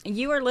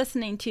You are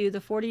listening to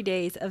the 40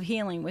 Days of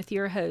Healing with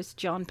your host,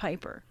 John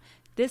Piper.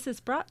 This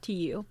is brought to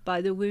you by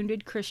the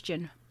Wounded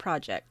Christian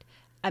Project,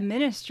 a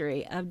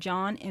ministry of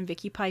John and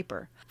Vicki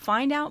Piper.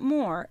 Find out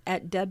more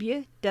at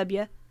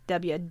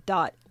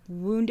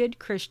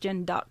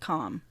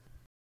www.woundedchristian.com.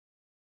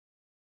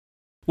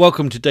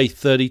 Welcome to day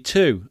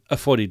 32 of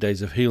 40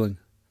 Days of Healing.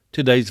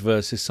 Today's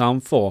verse is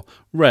Psalm 4,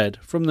 read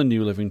from the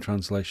New Living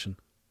Translation.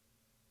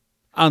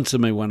 Answer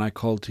me when I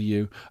call to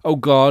you, O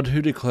God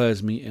who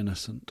declares me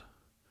innocent.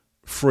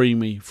 Free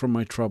me from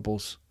my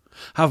troubles.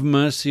 Have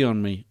mercy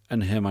on me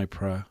and hear my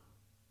prayer.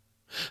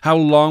 How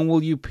long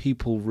will you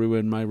people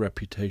ruin my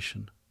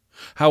reputation?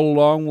 How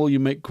long will you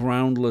make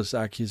groundless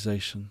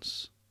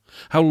accusations?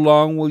 How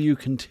long will you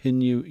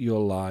continue your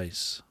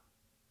lies?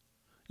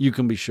 You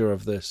can be sure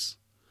of this.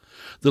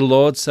 The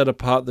Lord set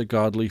apart the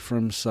godly for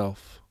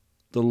himself.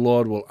 The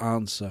Lord will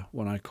answer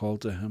when I call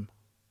to him.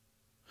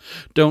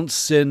 Don't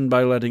sin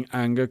by letting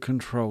anger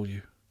control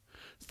you.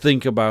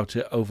 Think about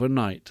it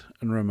overnight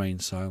and remain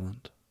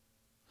silent.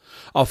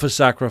 Offer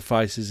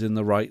sacrifices in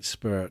the right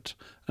spirit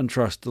and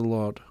trust the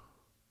Lord.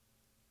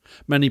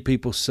 Many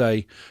people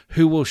say,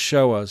 who will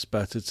show us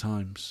better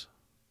times?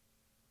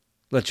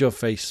 Let your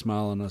face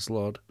smile on us,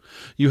 Lord.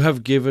 You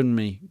have given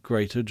me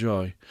greater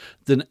joy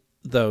than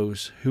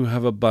those who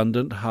have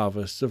abundant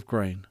harvests of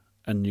grain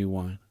and new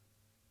wine.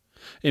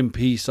 In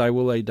peace I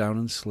will lay down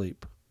and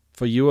sleep,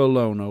 for you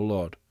alone, O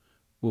Lord,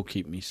 will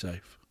keep me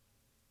safe.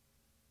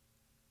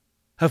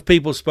 Have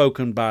people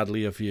spoken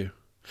badly of you?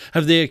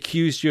 Have they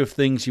accused you of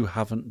things you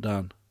haven't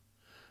done?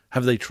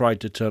 Have they tried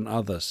to turn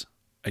others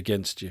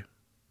against you?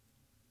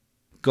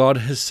 God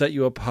has set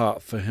you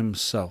apart for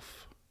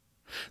himself.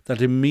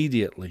 That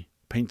immediately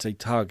paints a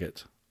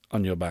target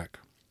on your back.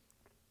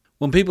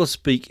 When people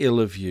speak ill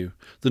of you,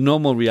 the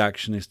normal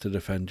reaction is to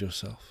defend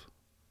yourself.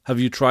 Have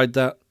you tried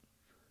that?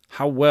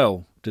 How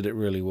well did it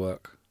really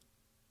work?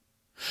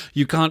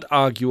 You can't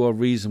argue or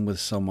reason with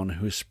someone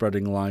who is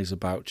spreading lies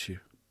about you,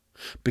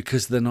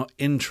 because they're not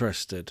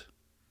interested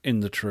in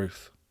the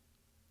truth.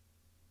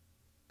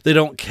 They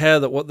don't care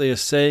that what they are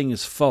saying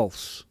is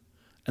false,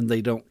 and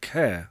they don't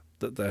care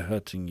that they're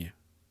hurting you.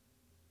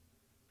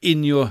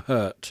 In your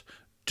hurt,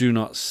 do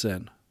not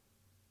sin.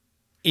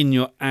 In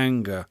your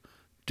anger,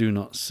 do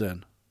not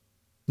sin.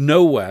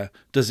 Nowhere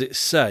does it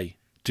say,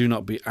 do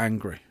not be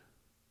angry.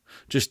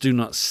 Just do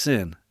not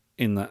sin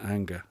in that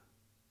anger.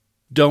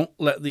 Don't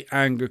let the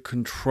anger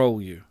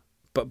control you,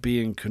 but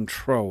be in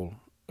control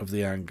of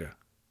the anger.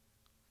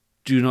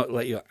 Do not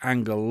let your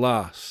anger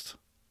last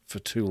for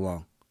too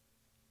long.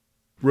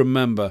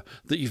 Remember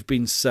that you've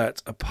been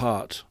set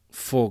apart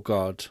for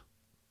God,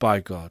 by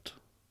God.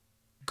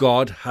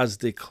 God has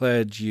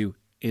declared you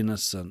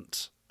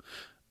innocent,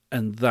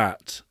 and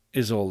that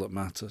is all that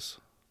matters.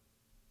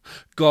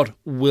 God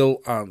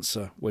will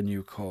answer when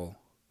you call,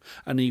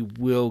 and he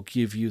will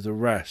give you the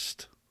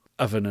rest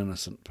of an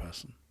innocent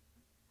person.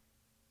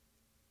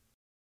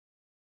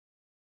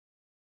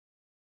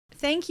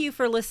 Thank you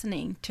for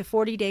listening to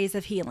 40 Days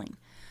of Healing.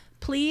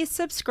 Please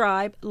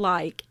subscribe,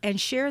 like, and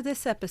share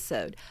this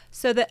episode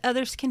so that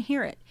others can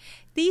hear it.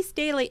 These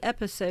daily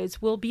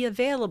episodes will be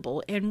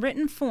available in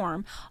written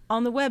form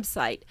on the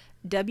website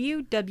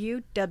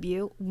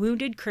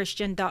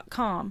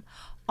www.woundedchristian.com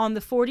on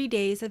the 40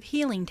 Days of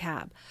Healing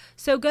tab,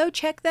 so go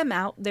check them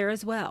out there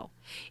as well.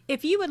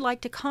 If you would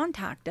like to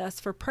contact us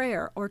for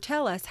prayer or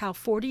tell us how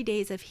 40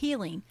 Days of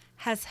Healing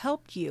has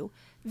helped you,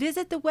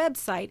 visit the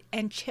website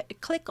and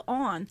click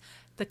on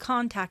the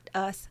Contact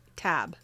Us tab.